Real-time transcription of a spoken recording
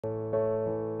You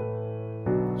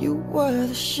were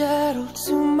the shadow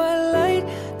to my light.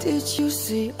 Did you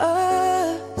see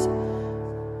us?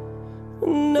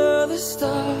 Another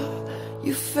star,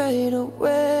 you fade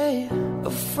away.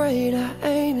 Afraid our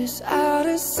aim is out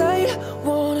of sight.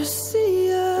 Wanna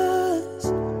see us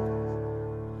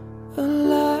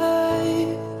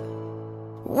alive.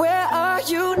 Where are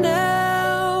you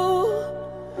now?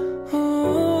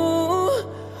 Ooh,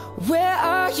 where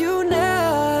are you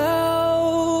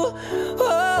now?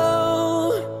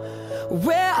 Oh,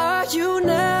 where are you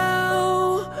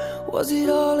now? Was it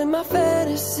all in my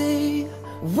fantasy?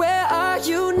 Where are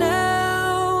you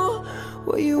now?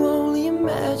 Were you only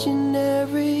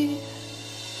imaginary?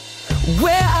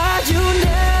 Where are you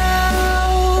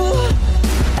now?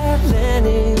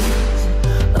 Atlantis,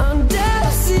 under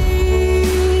the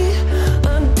sea,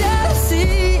 under the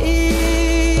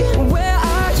sea. Where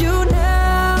are you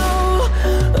now?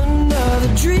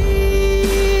 Another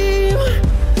dream.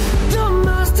 The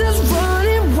monster's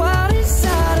running wild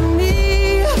inside of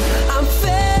me. I'm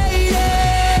fading.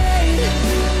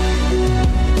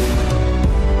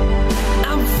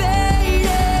 I'm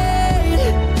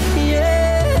fading.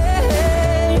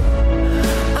 Yeah.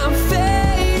 I'm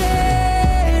fading.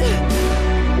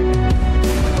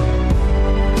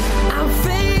 I'm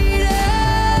fading.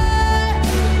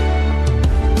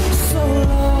 So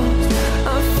lost.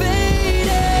 I'm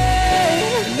fading.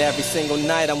 And every single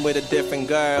night I'm with a different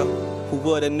girl. Who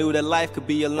would've knew that life could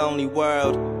be a lonely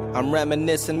world? I'm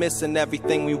reminiscing, missing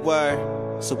everything we were.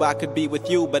 So I could be with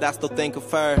you, but I still think of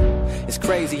her. It's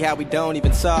crazy how we don't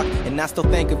even talk, and I still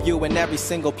think of you in every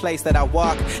single place that I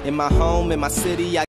walk. In my home, in my city,